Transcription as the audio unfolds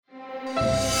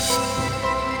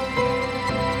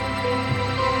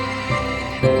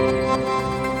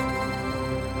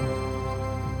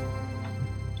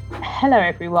Hello,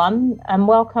 everyone, and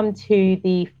welcome to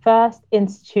the first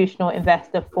Institutional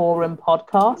Investor Forum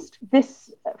podcast.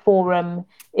 This forum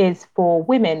is for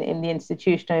women in the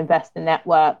Institutional Investor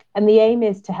Network, and the aim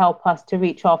is to help us to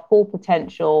reach our full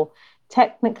potential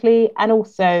technically and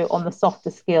also on the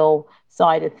softer skill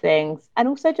side of things, and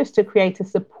also just to create a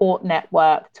support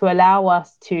network to allow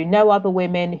us to know other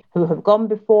women who have gone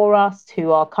before us,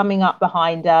 who are coming up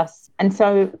behind us. And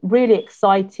so really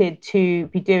excited to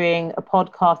be doing a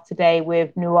podcast today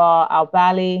with Noor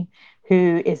Al-Bali,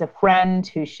 who is a friend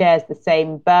who shares the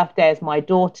same birthday as my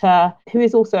daughter, who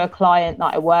is also a client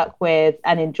that I work with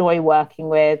and enjoy working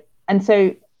with. And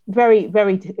so very,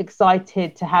 very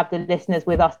excited to have the listeners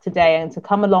with us today and to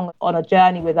come along on a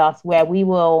journey with us where we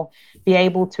will be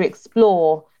able to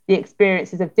explore the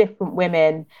experiences of different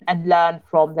women and learn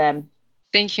from them.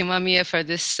 Thank you, Mamia, for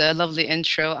this lovely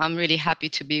intro. I'm really happy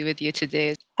to be with you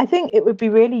today. I think it would be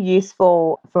really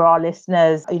useful for our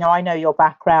listeners. I know your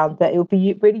background, but it would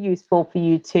be really useful for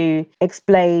you to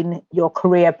explain your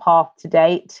career path to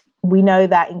date. We know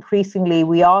that increasingly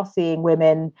we are seeing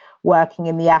women working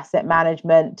in the asset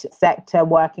management sector,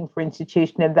 working for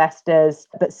institutional investors,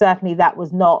 but certainly that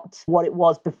was not what it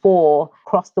was before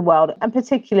across the world, and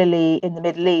particularly in the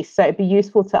Middle East. So it'd be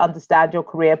useful to understand your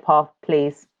career path,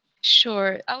 please.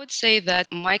 Sure. I would say that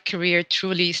my career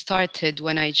truly started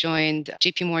when I joined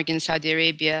JP Morgan Saudi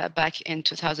Arabia back in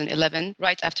 2011,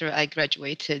 right after I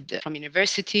graduated from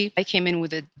university. I came in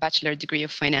with a bachelor degree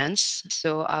of finance.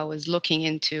 So I was looking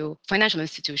into financial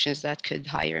institutions that could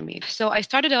hire me. So I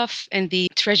started off in the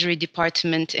Treasury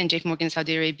Department in JP Morgan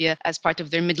Saudi Arabia as part of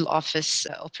their middle office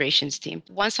operations team.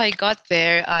 Once I got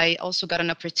there, I also got an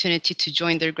opportunity to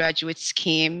join their graduate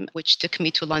scheme, which took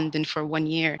me to London for 1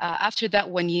 year. After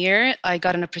that 1 year, I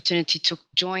got an opportunity to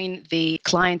join the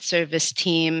client service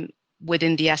team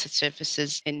within the asset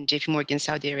services in JP Morgan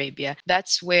Saudi Arabia.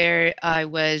 That's where I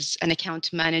was an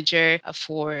account manager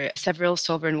for several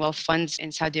sovereign wealth funds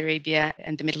in Saudi Arabia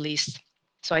and the Middle East.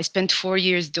 So I spent 4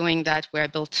 years doing that, where I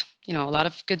built a lot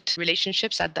of good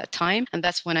relationships at that time. And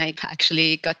that's when I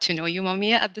actually got to know you,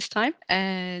 Mamia, at this time.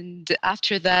 And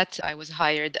after that, I was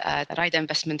hired at Raida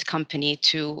Investment Company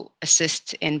to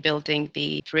assist in building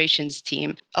the operations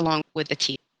team along with the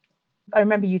team. I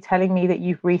remember you telling me that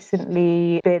you've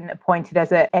recently been appointed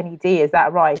as a NED. Is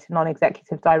that right? A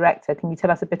non-executive director. Can you tell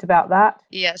us a bit about that?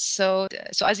 Yes. So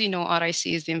as you know, RIC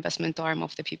is the investment arm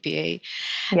of the PPA,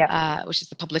 which is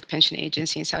the public pension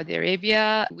agency in Saudi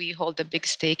Arabia. We hold a big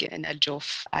stake in Al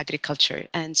Jouf Agriculture.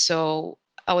 And so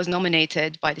I was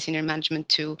nominated by the senior management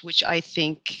too, which I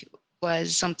think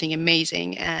was something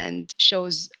amazing and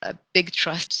shows a big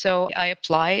trust. So I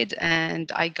applied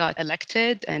and I got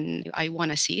elected and I won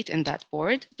a seat in that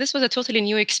board. This was a totally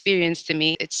new experience to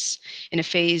me. It's in a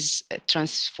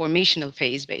transformational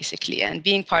phase, basically. And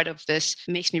being part of this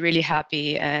makes me really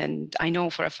happy. And I know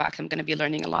for a fact I'm going to be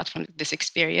learning a lot from this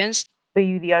experience. Are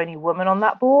you the only woman on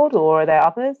that board, or are there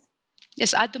others?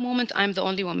 Yes, at the moment, I'm the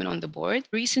only woman on the board.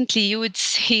 Recently, you would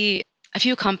see a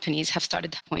few companies have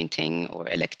started appointing or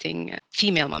electing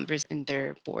female members in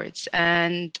their boards.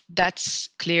 And that's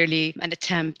clearly an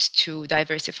attempt to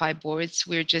diversify boards.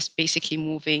 We're just basically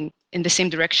moving in the same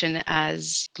direction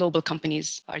as global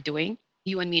companies are doing.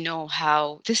 You and me know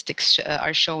how statistics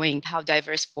are showing how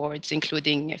diverse boards,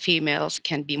 including females,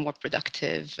 can be more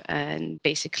productive and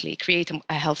basically create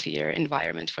a healthier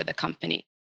environment for the company.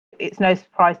 It's no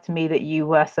surprise to me that you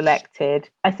were selected.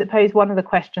 I suppose one of the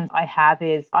questions I have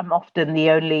is, I'm often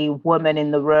the only woman in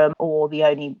the room or the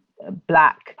only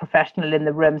Black professional in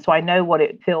the room. So I know what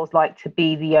it feels like to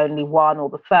be the only one or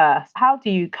the first. How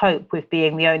do you cope with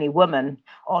being the only woman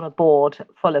on a board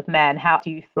full of men? How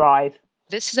do you thrive?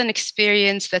 This is an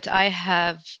experience that I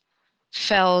have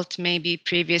felt maybe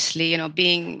previously,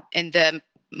 being in the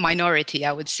minority,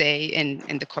 I would say,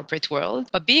 in the corporate world.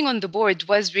 But being on the board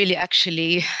was really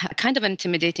actually a kind of an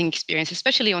intimidating experience,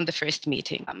 especially on the first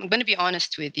meeting. I'm going to be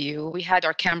honest with you. We had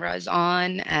our cameras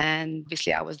on, and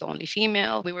obviously I was the only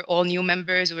female. We were all new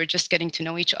members. We were just getting to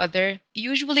know each other.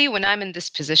 Usually when I'm in this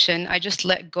position, I just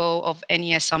let go of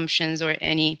any assumptions or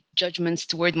any judgments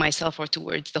toward myself or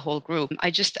towards the whole group. I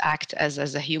just act as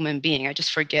a human being. I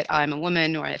just forget I'm a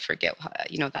woman, or I forget,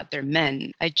 that they're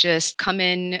men. I just come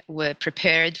in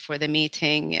prepared for the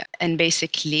meeting and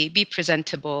basically be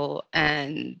presentable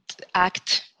and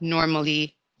act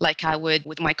normally like I would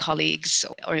with my colleagues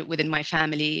or within my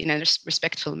family in a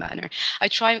respectful manner. I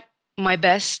try my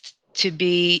best to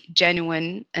be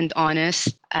genuine and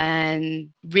honest and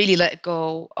really let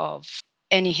go of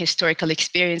any historical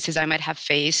experiences I might have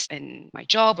faced in my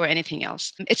job or anything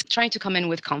else. It's trying to come in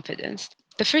with confidence.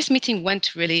 The first meeting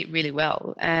went really, really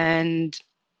well. And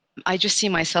I just see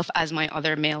myself as my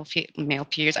other male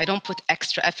peers. I don't put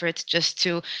extra effort just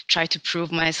to try to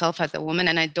prove myself as a woman,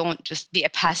 and I don't just be a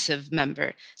passive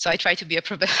member. So I try to be a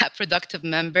a productive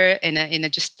member in a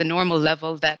just the normal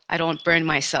level, that I don't burn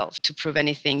myself to prove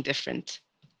anything different.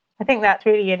 I think that's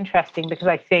really interesting, because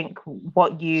I think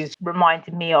what you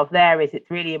reminded me of there is it's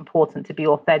really important to be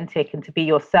authentic and to be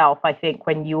yourself. I think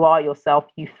when you are yourself,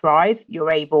 you thrive.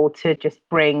 You're able to just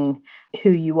bring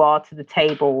who you are to the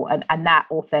table, and that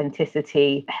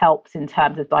authenticity helps in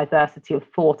terms of diversity of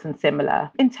thought and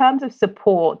similar. In terms of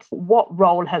support, what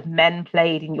role have men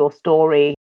played in your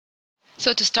story?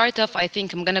 So to start off, I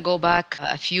think I'm going to go back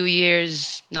a few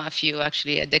years, not a few,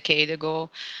 actually, a decade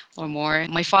ago or more.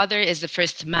 My father is the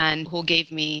first man who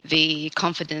gave me the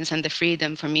confidence and the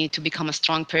freedom for me to become a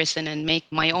strong person and make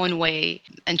my own way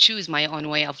and choose my own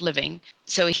way of living.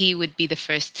 So he would be the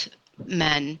first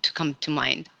man to come to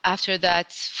mind. After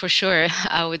that, for sure,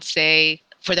 I would say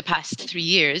for the past 3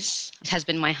 years, it has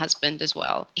been my husband as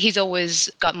well. He's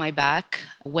always got my back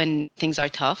when things are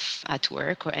tough at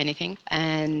work or anything.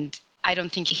 And I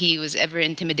don't think he was ever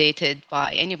intimidated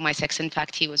by any of my sex. In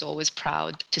fact, he was always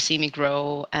proud to see me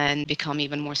grow and become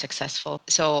even more successful.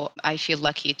 So I feel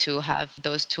lucky to have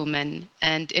those two men.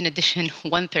 And in addition,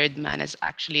 one third man is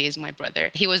my brother.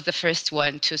 He was the first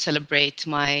one to celebrate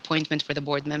my appointment for the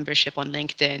board membership on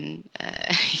LinkedIn.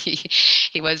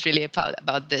 He was really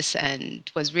about this and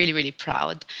was really, really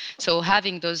proud. So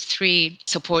having those three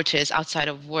supporters outside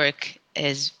of work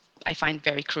is, I find,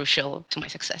 very crucial to my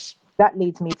success. That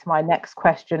leads me to my next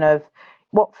question of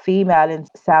what female in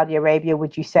Saudi Arabia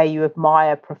would you say you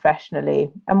admire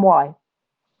professionally, and why?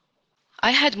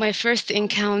 I had my first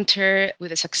encounter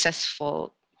with a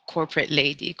successful corporate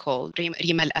lady called Rima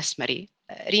Al-Asmari.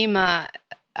 Rima,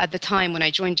 at the time when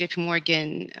I joined JP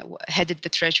Morgan, headed the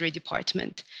Treasury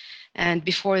Department. And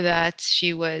before that,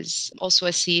 she was also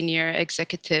a senior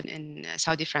executive in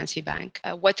Saudi Fransi Bank.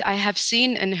 What I have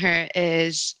seen in her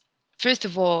is, first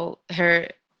of all, her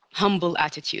humble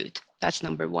attitude. That's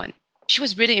number one. She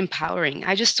was really empowering.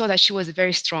 I just saw that she was a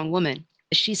very strong woman.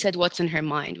 She said what's in her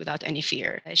mind without any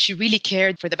fear. She really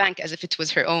cared for the bank as if it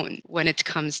was her own when it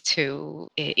comes to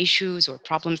issues or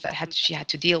problems that she had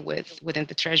to deal with within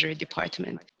the Treasury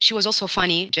Department. She was also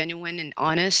funny, genuine, and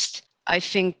honest. I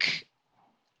think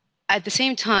at the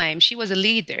same time, she was a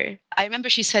leader. I remember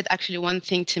she said actually one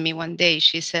thing to me one day.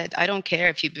 She said, I don't care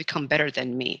if you become better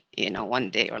than me, one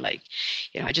day, or like,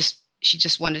 she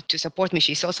just wanted to support me.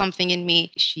 She saw something in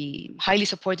me. She highly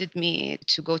supported me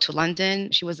to go to London.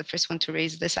 She was the first one to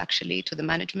raise this actually to the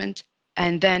management.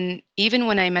 And then even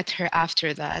when I met her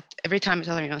after that, every time I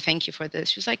tell her, thank you for this,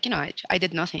 she was like, I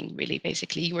did nothing really,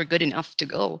 basically. You were good enough to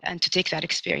go and to take that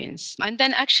experience. And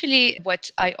then actually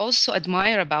what I also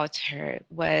admire about her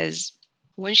was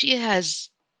when she has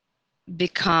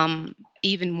become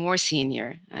even more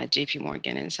senior at JP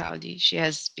Morgan in Saudi. She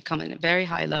has become at a very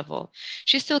high level.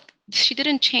 She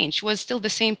didn't change. She was still the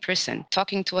same person,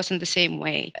 talking to us in the same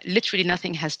way. Literally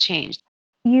nothing has changed.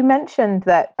 You mentioned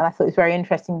that, and I thought it was very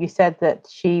interesting, you said that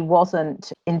she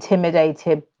wasn't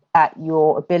intimidated at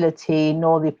your ability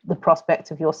nor the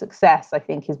prospect of your success, I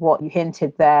think is what you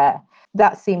hinted there.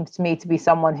 That seems to me to be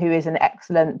someone who is an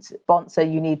excellent sponsor.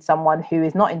 You need someone who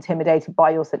is not intimidated by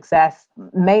your success,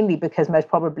 mainly because most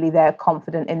probably they're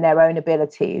confident in their own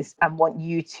abilities and want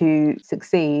you to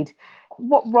succeed.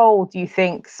 What role do you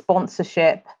think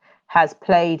sponsorship has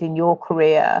played in your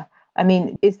career? I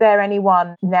mean, is there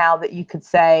anyone now that you could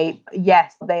say,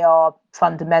 yes, they are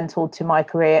fundamental to my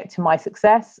career, to my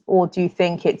success? Or do you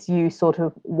think it's you sort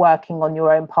of working on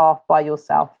your own path by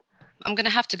yourself? I'm going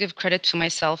to have to give credit to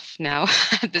myself now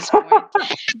at this point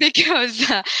because,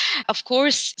 of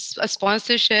course, a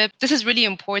sponsorship, this is really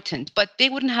important, but they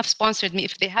wouldn't have sponsored me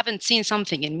if they haven't seen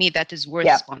something in me that is worth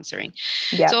sponsoring.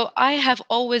 So I have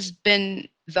always been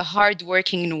the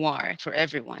hardworking noir for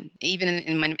everyone, even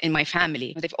in my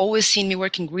family. They've always seen me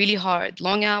working really hard,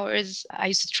 long hours. I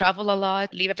used to travel a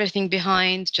lot, leave everything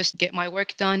behind, just get my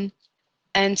work done.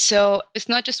 And so it's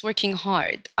not just working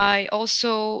hard. I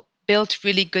also built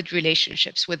really good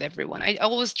relationships with everyone. I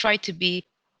always try to be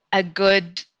a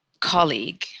good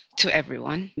colleague to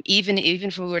everyone, even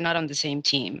if we were not on the same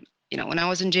team. When I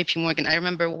was in JP Morgan, I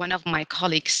remember one of my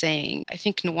colleagues saying, I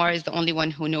think Noir is the only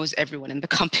one who knows everyone in the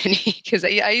company, because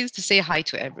I used to say hi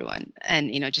to everyone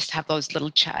and, just have those little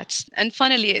chats. And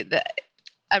funnily,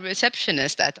 a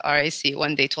receptionist at RIC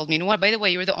one day told me, Noir, by the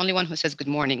way, you're the only one who says good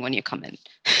morning when you come in.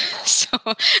 So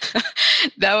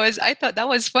I thought that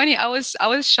was funny. I was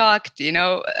shocked,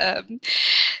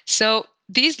 So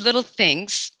these little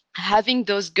things having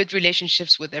those good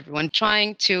relationships with everyone,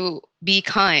 trying to be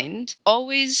kind,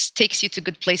 always takes you to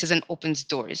good places and opens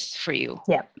doors for you.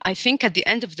 Yeah. I think at the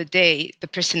end of the day, the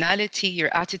personality,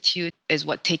 your attitude is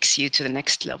what takes you to the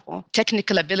next level.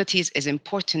 Technical abilities is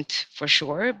important for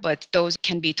sure, but those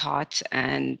can be taught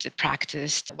and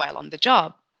practiced while on the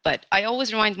job. But I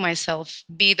always remind myself,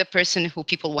 be the person who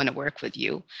people want to work with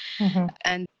you. Mm-hmm.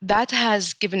 And that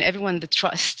has given everyone the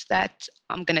trust that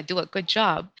I'm going to do a good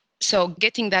job. So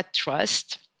getting that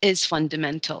trust is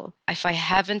fundamental. If I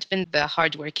haven't been the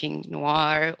hardworking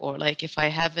Noor, or like if I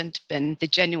haven't been the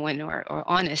genuine or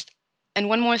honest. And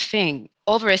one more thing,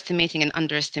 overestimating and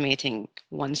underestimating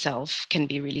oneself can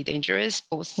be really dangerous.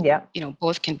 Yeah.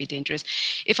 Both can be dangerous.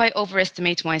 If I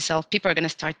overestimate myself, people are going to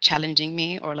start challenging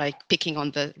me or like picking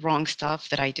on the wrong stuff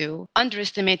that I do.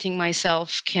 Underestimating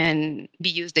myself can be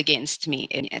used against me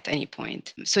at any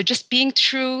point. So just being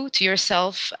true to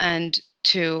yourself and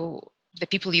to the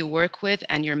people you work with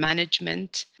and your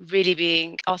management, really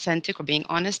being authentic or being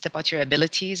honest about your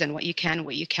abilities and what you can,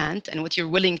 what you can't, and what you're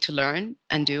willing to learn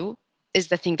and do is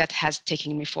the thing that has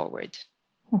taken me forward.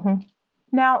 Mm-hmm.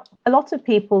 Now, a lot of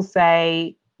people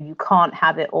say you can't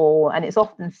have it all. And it's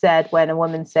often said when a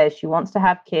woman says she wants to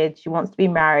have kids, she wants to be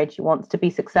married, she wants to be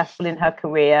successful in her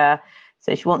career.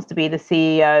 So she wants to be the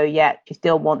CEO, yet she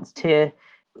still wants to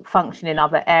function in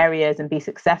other areas and be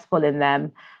successful in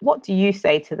them. What do you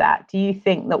say to that? Do you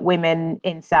think that women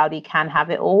in Saudi can have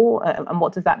it all? And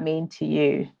what does that mean to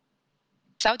you?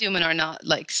 Saudi women are not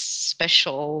like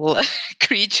special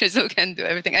creatures who can do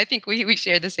everything. I think we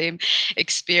share the same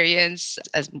experience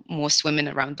as most women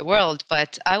around the world.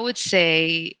 But I would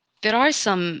say there are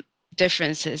some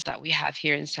differences that we have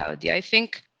here in Saudi. I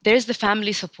think there's the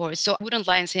family support. So I wouldn't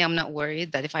lie and say I'm not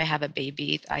worried that if I have a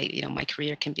baby, my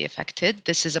career can be affected.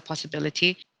 This is a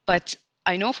possibility. But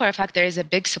I know for a fact there is a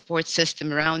big support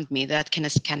system around me that can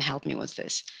help me with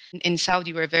this. In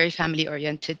Saudi, we're a very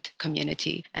family-oriented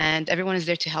community, and everyone is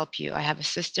there to help you. I have a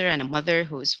sister and a mother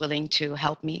who's willing to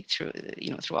help me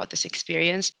throughout this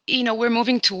experience. We're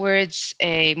moving towards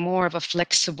a more of a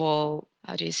flexible,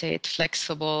 how do you say it,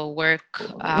 flexible work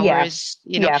Yeah. hours.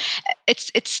 Yeah.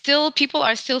 It's still, people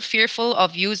are still fearful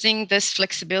of using this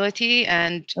flexibility,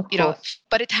 and Of course.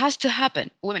 but it has to happen.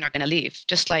 Women are going to leave,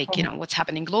 just like Mhm. what's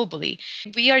happening globally.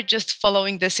 We are just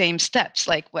following the same steps,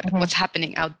 like what's Mhm.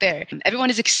 happening out there. Everyone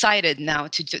is excited now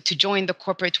to join the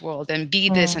corporate world and be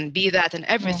this Mm. and be that and Mm.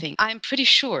 everything. I'm pretty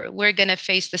sure we're going to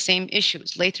face the same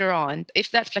issues later on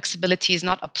if that flexibility is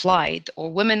not applied,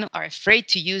 or women are afraid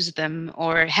to use them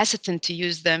or hesitant to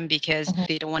use them because Mhm.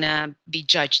 they don't want to be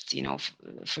judged,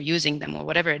 for using them or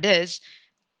whatever it is.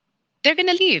 They're going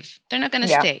to leave. They're not going to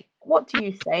Yeah. stay. What do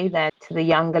you say then to the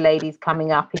younger ladies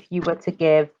coming up if you were to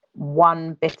give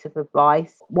one bit of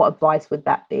advice? What advice would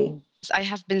that be? I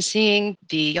have been seeing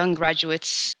the young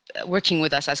graduates working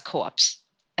with us as co-ops,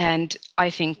 and I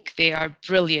think they are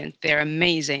brilliant. They're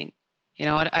amazing.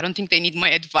 I don't think they need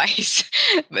my advice,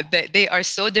 but they are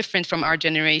so different from our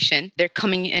generation. They're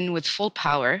coming in with full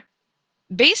power.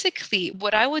 Basically,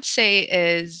 what I would say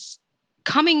is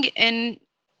coming in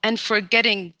and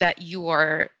forgetting that you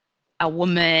are a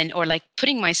woman, or like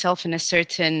putting myself in a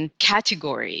certain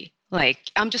category.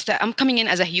 Like I'm coming in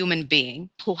as a human being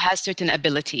who has certain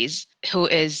abilities, who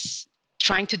is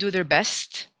trying to do their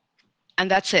best,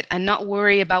 and that's it, and not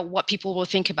worry about what people will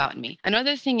think about me.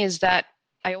 Another thing is that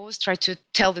I always try to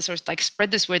tell this or like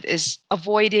spread this word is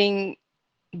avoiding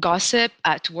gossip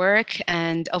at work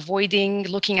and avoiding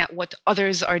looking at what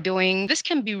others are doing. This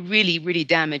can be really, really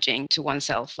damaging to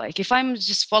oneself. Like if I'm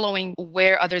just following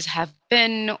where others have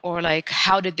been or like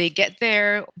how did they get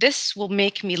there, this will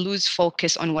make me lose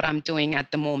focus on what I'm doing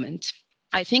at the moment.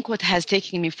 I think what has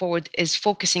taken me forward is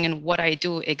focusing on what I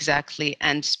do exactly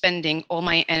and spending all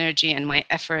my energy and my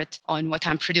effort on what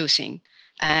I'm producing.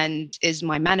 And is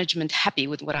my management happy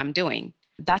with what I'm doing?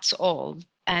 That's all.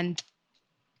 And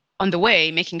on the way,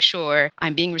 making sure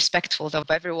I'm being respectful of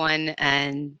everyone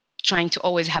and trying to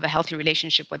always have a healthy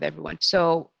relationship with everyone.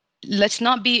 So let's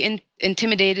not be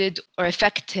intimidated or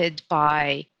affected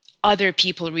by other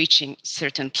people reaching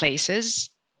certain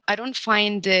places. I don't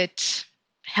find it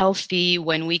healthy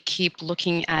when we keep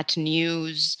looking at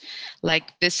news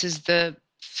like this is the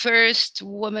first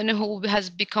woman who has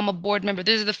become a board member.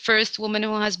 This is the first woman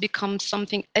who has become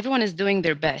something. Everyone is doing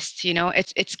their best.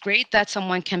 It's great that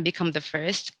someone can become the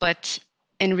first, but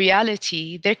in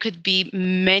reality, there could be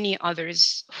many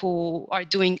others who are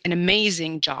doing an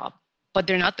amazing job, but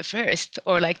they're not the first,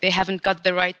 or like they haven't got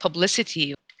the right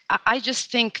publicity. I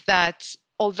just think that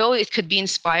although it could be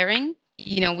inspiring,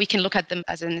 we can look at them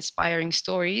as inspiring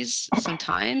stories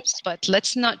sometimes, but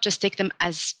let's not just take them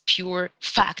as pure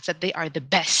facts that they are the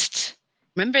best.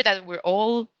 Remember that we're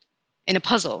all in a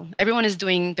puzzle. Everyone is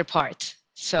doing their part.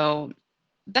 So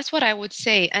that's what I would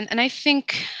say. And I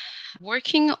think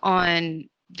working on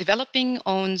developing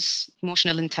own's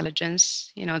emotional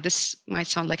intelligence, this might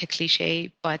sound like a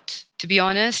cliche, but to be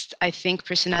honest, I think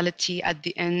personality at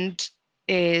the end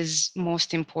is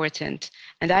most important.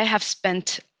 And I have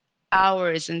spent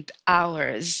hours and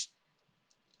hours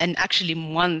and actually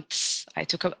months. I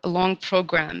took a long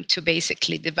program to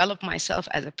basically develop myself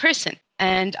as a person.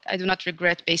 And I do not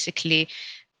regret basically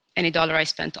any dollar I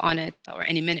spent on it or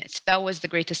any minutes. That was the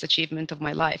greatest achievement of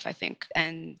my life, I think.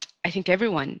 And I think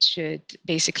everyone should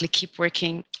basically keep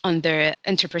working on their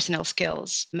interpersonal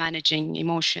skills, managing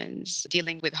emotions,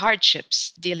 dealing with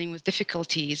hardships, dealing with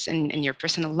difficulties in your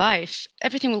personal life.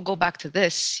 Everything will go back to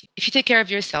this. If you take care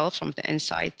of yourself from the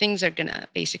inside, things are going to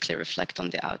basically reflect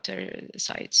on the outer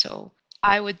side. So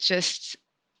I would just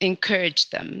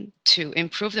encourage them to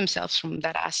improve themselves from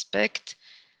that aspect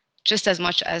just as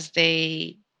much as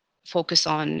they focus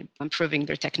on improving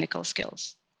their technical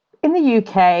skills. In the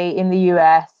UK, in the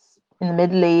US, in the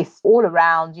Middle East, all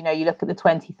around, you look at the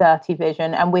 2030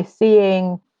 vision and we're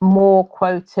seeing more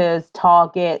quotas,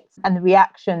 targets, and the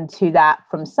reaction to that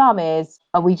from some is,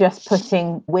 are we just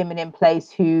putting women in place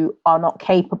who are not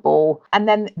capable? And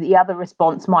then the other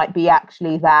response might be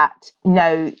actually that,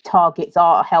 targets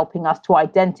are helping us to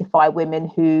identify women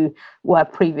who were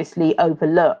previously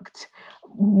overlooked.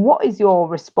 What is your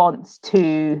response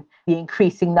to the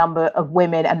increasing number of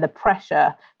women and the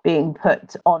pressure being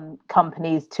put on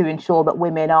companies to ensure that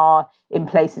women are in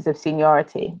places of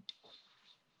seniority?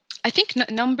 I think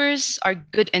numbers are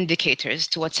good indicators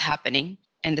to what's happening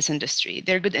in this industry.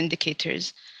 They're good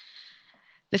indicators.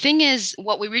 The thing is,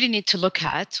 what we really need to look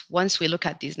at once we look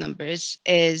at these numbers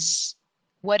is,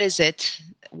 what is it?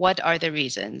 What are the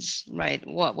reasons, right?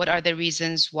 What are the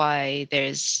reasons why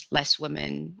there's less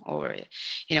women, or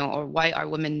why are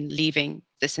women leaving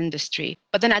this industry?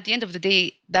 But then at the end of the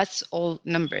day, that's all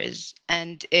numbers.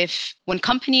 And if when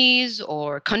companies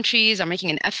or countries are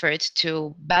making an effort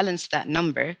to balance that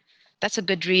number, that's a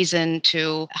good reason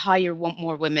to hire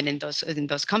more women in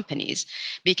those companies,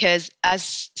 because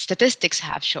as statistics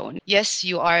have shown, yes,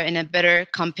 you are in a better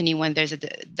company when there's a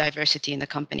diversity in the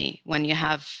company, when you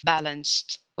have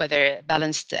whether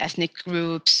balanced ethnic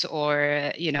groups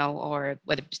or or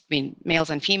whether between males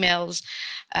and females.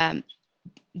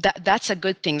 That's a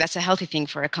good thing. That's a healthy thing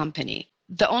for a company.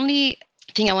 The only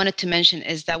thing I wanted to mention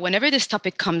is that whenever this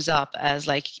topic comes up, as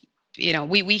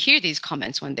we hear these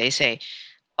comments when they say,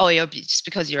 oh, just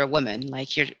because you're a woman,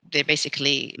 they're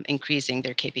basically increasing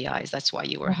their KPIs. That's why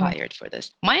you were hired for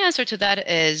this. My answer to that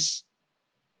is,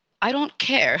 I don't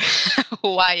care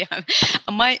who I am.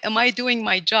 Am I doing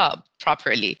my job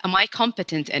properly? Am I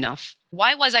competent enough?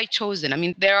 Why was I chosen? I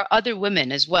mean, there are other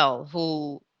women as well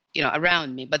who,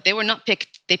 around me, but they were not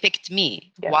picked. They picked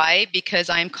me. Yeah. Why? Because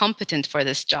I'm competent for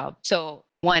this job. So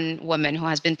one woman who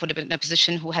has been put in a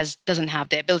position who doesn't have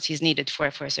the abilities needed for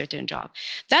a certain job.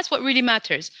 That's what really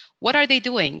matters. What are they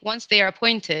doing? Once they are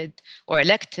appointed or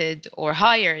elected or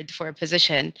hired for a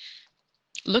position,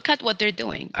 look at what they're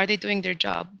doing. Are they doing their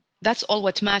job? That's all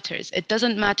what matters. It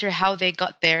doesn't matter how they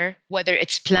got there, whether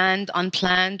it's planned,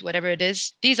 unplanned, whatever it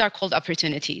is. These are called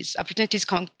opportunities. Opportunities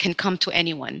can come to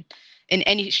anyone in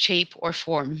any shape or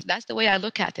form. That's the way I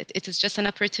look at it. It is just an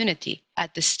opportunity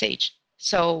at this stage.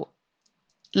 So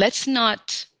let's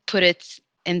not put it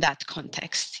in that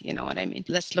context. You know what I mean?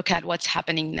 Let's look at what's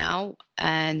happening now,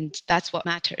 and that's what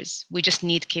matters. We just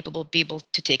need capable people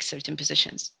to take certain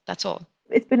positions. That's all.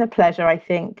 It's been a pleasure. I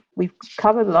think we've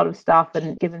covered a lot of stuff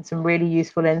and given some really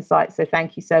useful insights. So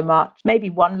thank you so much. Maybe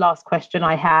one last question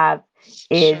I have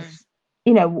is,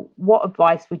 sure, what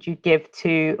advice would you give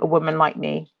to a woman like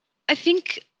me? I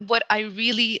think what I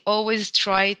really always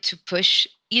try to push,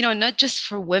 not just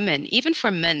for women, even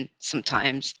for men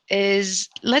sometimes, is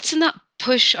let's not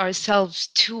push ourselves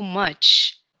too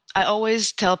much. I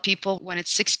always tell people when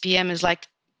it's 6 p.m. is like,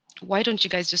 why don't you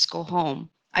guys just go home?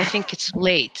 I think it's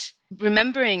late.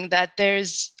 Remembering that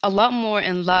there's a lot more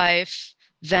in life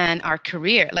than our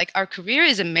career. Like our career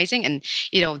is amazing, and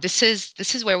this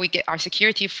is where we get our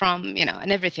security from,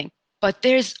 and everything. But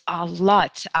there's a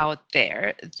lot out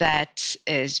there that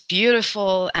is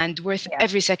beautiful and worth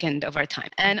every second of our time.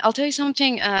 And I'll tell you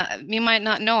something you might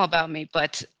not know about me,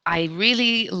 but I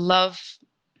really love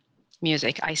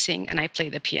music. I sing and I play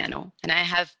the piano. And I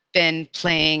have been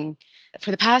playing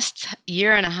for the past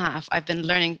year and a half. I've been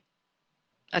learning,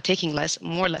 taking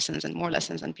more lessons and more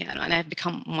lessons on piano. And I've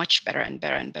become much better and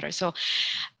better and better. So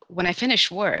when I finish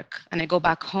work and I go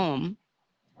back home,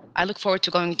 I look forward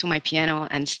to going to my piano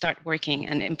and start working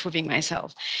and improving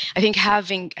myself. I think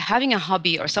having a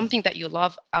hobby or something that you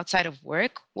love outside of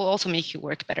work will also make you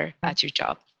work better at your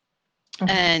job.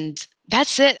 And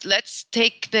that's it. Let's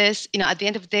take this, at the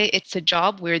end of the day, it's a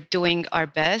job. We're doing our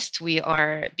best. We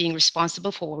are being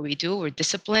responsible for what we do. We're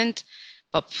disciplined.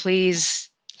 But please,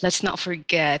 let's not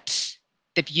forget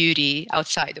the beauty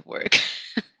outside of work.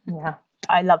 Yeah,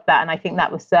 I love that. And I think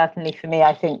that was certainly for me.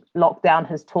 I think lockdown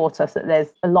has taught us that there's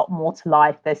a lot more to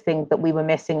life. There's things that we were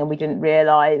missing and we didn't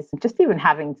realize. Just even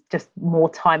having just more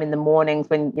time in the mornings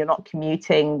when you're not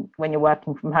commuting, when you're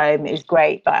working from home is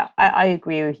great. But I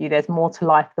agree with you. There's more to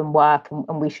life than work,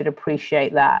 and we should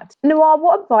appreciate that. Noor,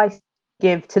 what advice do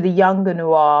you give to the younger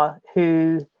Noor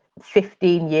who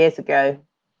 15 years ago,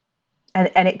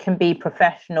 and it can be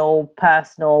professional,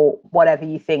 personal, whatever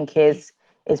you think is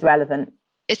relevant?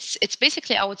 It's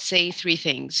basically, I would say, three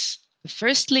things.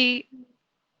 Firstly,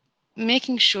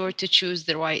 making sure to choose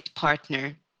the right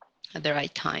partner at the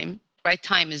right time. Right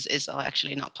time is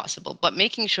actually not possible, but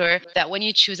making sure that when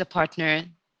you choose a partner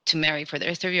to marry for the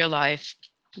rest of your life,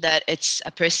 that it's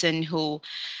a person who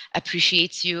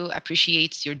appreciates you,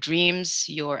 appreciates your dreams,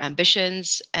 your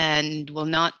ambitions, and will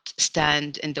not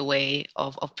stand in the way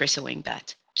of pursuing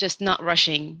that. Just not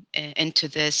rushing into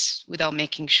this without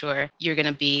making sure you're going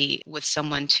to be with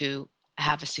someone to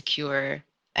have a secure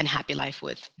and happy life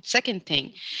with. Second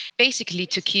thing, basically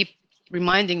to keep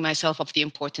reminding myself of the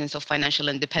importance of financial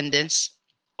independence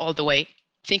all the way,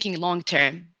 thinking long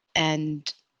term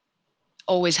and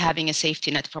always having a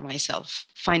safety net for myself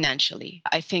financially.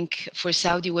 I think for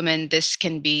Saudi women, this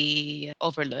can be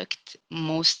overlooked.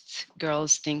 Most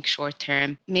girls think short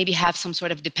term, maybe have some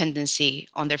sort of dependency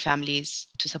on their families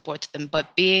to support them,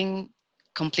 but being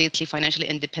completely financially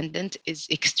independent is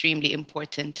extremely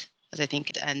important, as I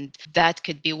think, and that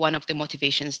could be one of the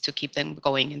motivations to keep them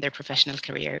going in their professional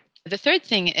career. The third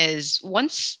thing is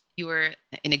once you're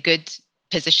in a good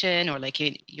position or like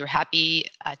you're happy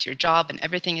at your job and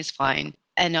everything is fine,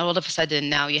 and all of a sudden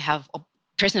now you have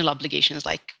personal obligations,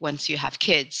 like once you have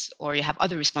kids or you have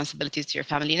other responsibilities to your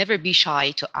family, never be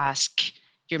shy to ask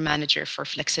your manager for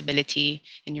flexibility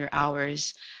in your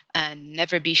hours, and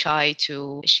never be shy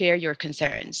to share your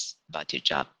concerns about your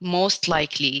job. Most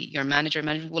likely your manager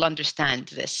will understand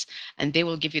this and they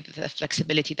will give you the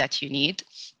flexibility that you need.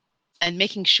 And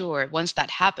making sure once that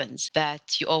happens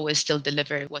that you always still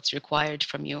deliver what's required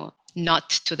from you, not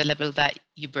to the level that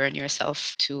you burn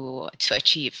yourself to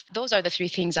achieve. Those are the three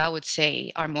things I would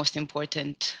say are most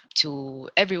important to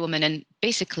every woman, and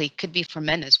basically could be for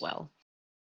men as well.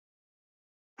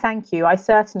 Thank you. I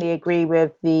certainly agree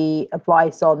with the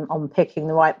advice on picking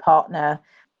the right partner.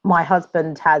 My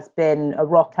husband has been a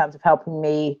rock in terms of helping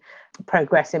me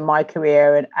progress in my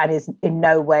career, and is in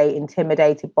no way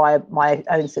intimidated by my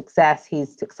own success.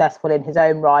 He's successful in his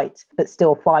own right, but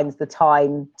still finds the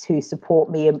time to support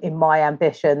me in my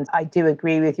ambitions. I do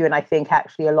agree with you. And I think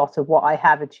actually a lot of what I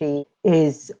have achieved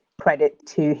is credit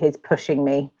to his pushing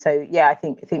me. So yeah, I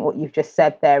think what you've just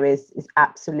said there is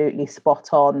absolutely spot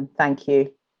on. Thank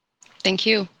you. Thank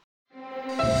you.